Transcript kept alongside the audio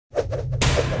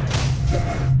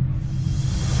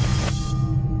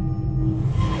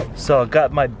So I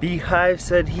got my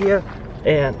beehives out here,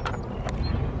 and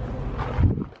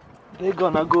they're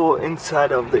gonna go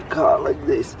inside of the car like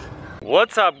this.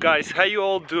 What's up guys, how you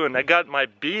all doing? I got my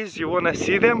bees, you wanna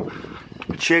see them?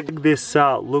 Check this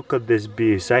out, look at these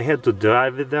bees. I had to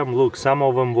drive with them. Look, some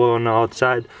of them were on the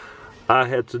outside. I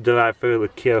had to drive really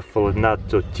carefully not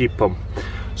to tip them.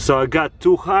 So I got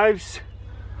 2 hives,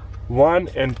 1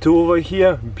 and 2 over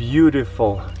here,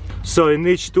 beautiful. So in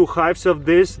each 2 hives of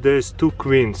this, there's 2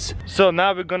 queens. So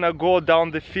now we're gonna go down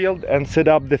the field and set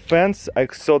up the fence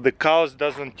so the cows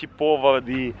doesn't tip over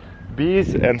the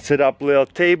bees, and set up little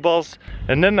tables,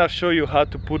 and then I'll show you how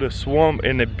to put a swarm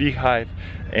in a beehive,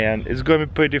 and it's gonna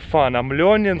be pretty fun. I'm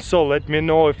learning, so let me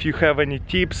know if you have any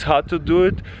tips how to do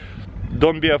it.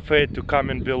 Don't be afraid to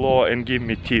comment below and give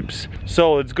me tips.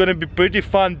 So it's gonna be pretty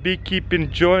fun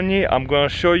beekeeping journey. I'm gonna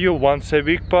show you once a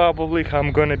week probably how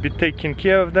I'm gonna be taking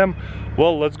care of them.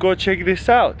 Well, let's go check this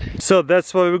out. So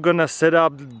that's why we're gonna set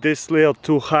up this little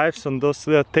 2 hives on those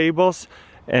little tables,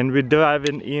 and we're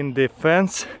driving in the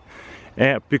fence.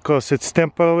 And because it's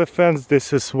temporary fence,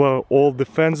 this is where all the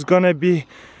fence gonna be,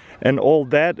 and all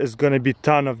that is gonna be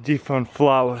ton of different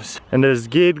flowers, and there's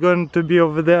gate going to be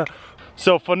over there.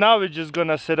 So for now we're just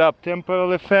gonna set up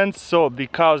temporary fence so the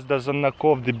cows doesn't knock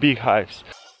off the beehives.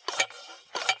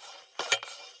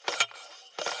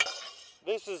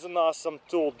 This is an awesome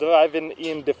tool, driving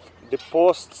in the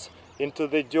posts into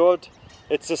the dirt.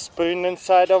 It's a spring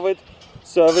inside of it,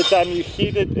 so every time you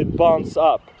hit it, it bounces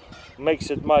up.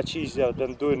 Makes it much easier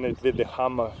than doing it with the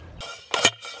hammer.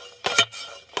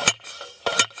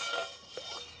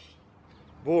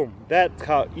 Boom, that's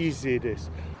how easy it is.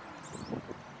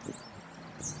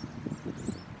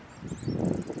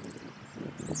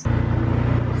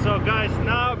 So guys,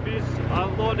 now bees are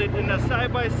loaded in a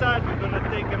side-by-side. We're gonna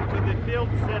take them to the field,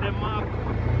 set them up,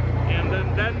 and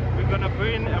then we're gonna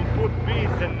bring and put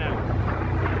bees in them.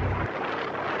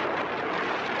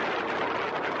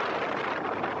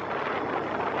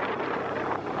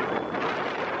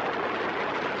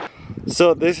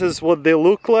 So this is what they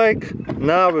look like.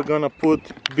 Now we're gonna put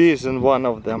bees in one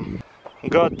of them. I'm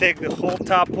gonna take the whole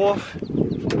top off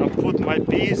and put my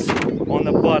bees on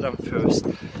the bottom first.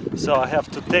 So I have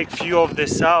to take few of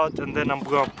this out, and then I'm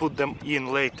gonna put them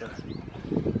in later.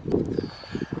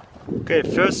 Okay,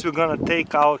 first we're gonna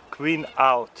take our queen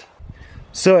out.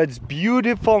 So it's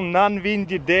beautiful,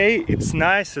 non-windy day. It's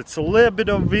nice, it's a little bit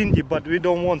of windy, but we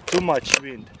don't want too much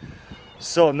wind.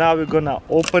 So now we're gonna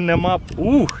open them up.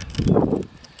 Ooh,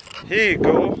 here you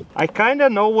go. I kinda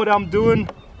know what I'm doing.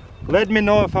 Let me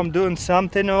know if I'm doing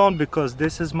something wrong, because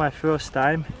this is my first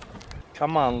time.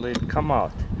 Come on, lid, come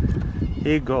out.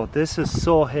 Here you go. This is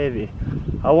so heavy.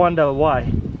 I wonder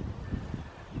why.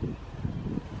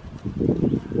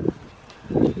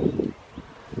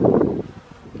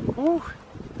 Ooh.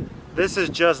 This is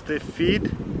just the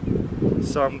feed,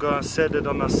 so I'm gonna set it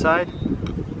on the side.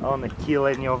 I don't want to kill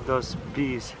any of those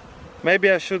bees. Maybe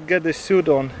I should get the suit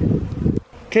on.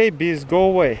 Okay, bees, go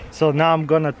away. So now I'm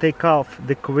gonna take off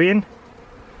the queen.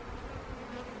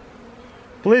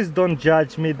 Please don't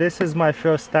judge me. This is my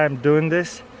first time doing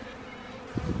this.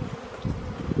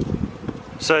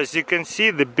 So as you can see,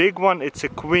 the big one, it's a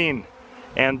queen.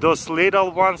 And those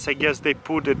little ones, I guess they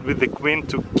put it with the queen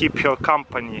to keep her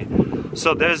company.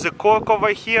 So there's a cork over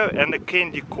here and a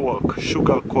candy cork,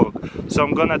 sugar cork. So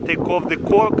I'm gonna take off the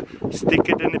cork, stick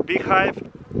it in the beehive,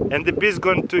 and the bee's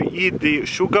going to eat the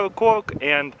sugar cork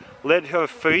and let her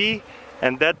free,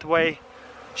 and that way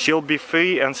she'll be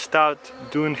free and start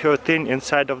doing her thing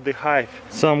inside of the hive.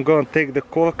 So I'm gonna take the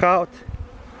cork out,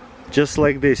 just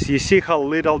like this. You see how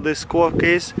little this cork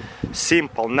is?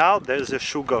 Simple. Now there's a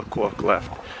sugar cork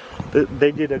left.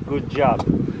 They did a good job.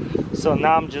 So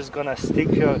now I'm just gonna stick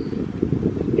her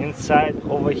inside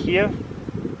over here,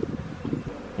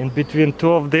 in between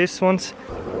 2 of these ones.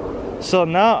 So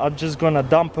now I'm just gonna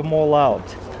dump them all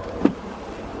out.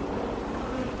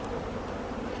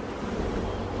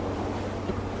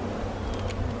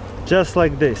 Just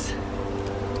like this.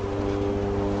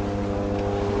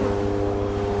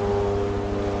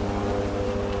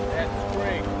 That's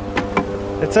great.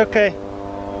 It's okay.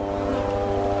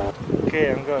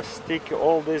 Okay, I'm gonna stick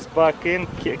all this back in.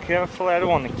 Carefully, I don't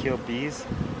want to kill bees.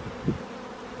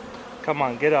 Come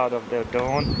on, get out of there,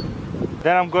 Dawn.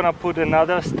 Then I'm gonna put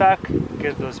another stack,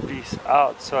 get those bees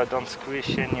out so I don't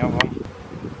squish any of them.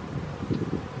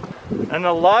 And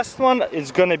the last one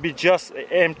is gonna be just an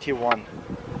empty one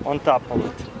on top of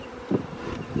it.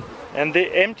 And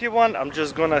the empty one, I'm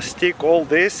just gonna stick all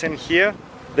this in here.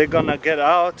 They're gonna get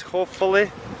out,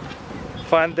 hopefully.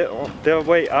 Find their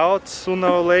way out sooner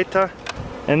or later.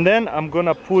 And then I'm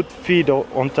gonna put feed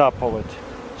on top of it,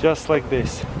 just like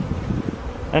this.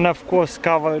 And of course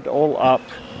cover it all up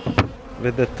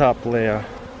with the top layer.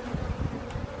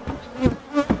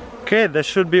 Okay, that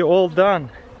should be all done.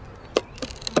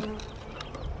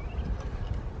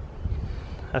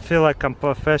 I feel like I'm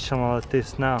professional at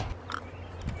this now.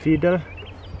 Feeder.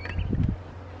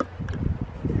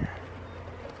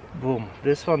 Boom,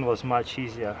 this one was much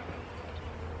easier.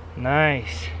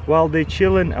 Nice. While they're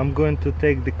chilling, I'm going to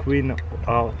take the queen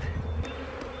out.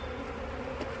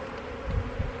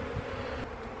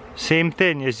 Same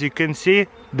thing, as you can see,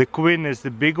 the queen is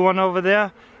the big one over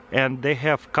there, and they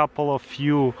have couple of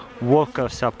few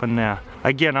workers up in there.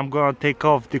 Again, I'm gonna take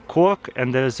off the cork,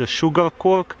 and there's a sugar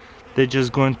cork. They're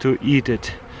just going to eat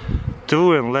it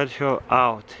through and let her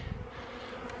out.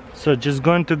 So just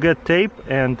going to get tape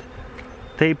and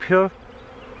tape her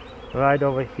right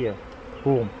over here.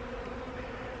 Boom.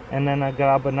 And then I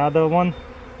grab another one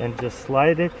and just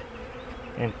slide it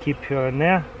and keep her in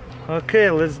there. Okay,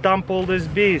 let's dump all these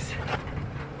bees.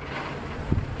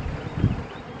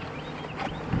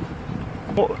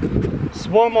 Oh,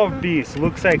 swarm of bees,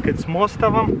 looks like it's most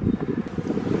of them.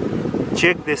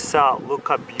 Check this out, look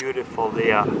how beautiful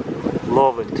they are.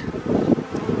 Love it.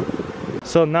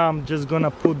 So now I'm just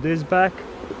gonna put this back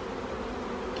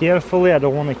carefully. I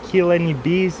don't want to kill any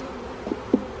bees.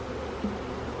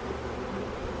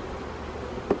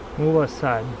 Move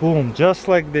aside. Boom, just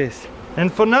like this.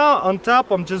 And for now, on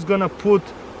top, I'm just gonna put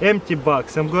empty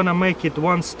box. I'm gonna make it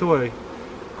one story.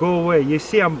 Go away. You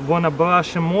see, I'm gonna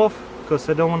brush them off because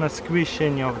I don't want to squish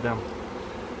any of them.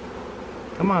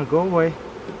 Come on, go away.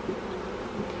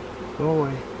 Go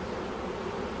away.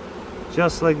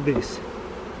 Just like this.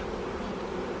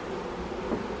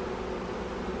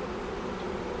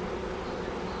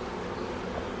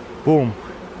 Boom.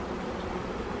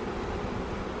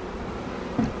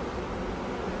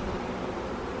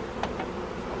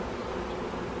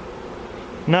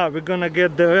 Now we're gonna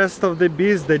get the rest of the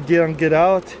bees that didn't get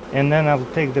out, and then I'll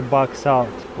take the box out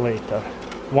later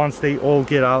once they all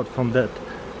get out from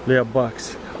their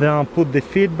box. Then I'll put the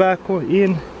feed back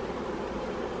in,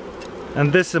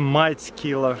 and this is a mite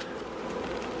killer.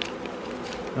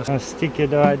 I'm gonna stick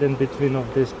it right in between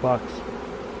of this box.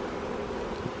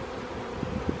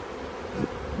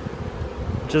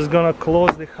 Just gonna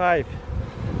close the hive.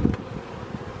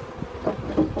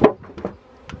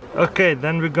 Okay,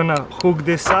 then we're gonna hook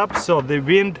this up so the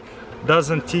wind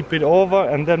doesn't tip it over,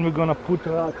 and then we're gonna put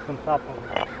rocks on top of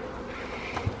it.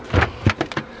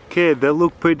 Okay, they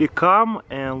look pretty calm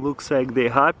and looks like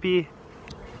they're happy,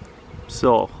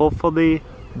 so hopefully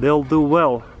they'll do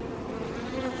well.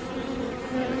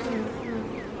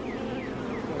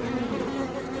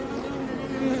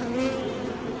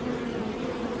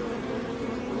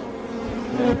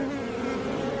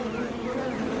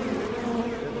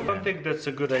 I think that's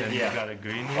a good idea. You got a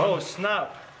green one. Oh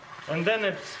snap! And then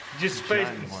it's just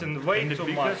spaced in way too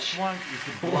much. One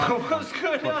is the black What's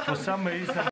going on? For some reason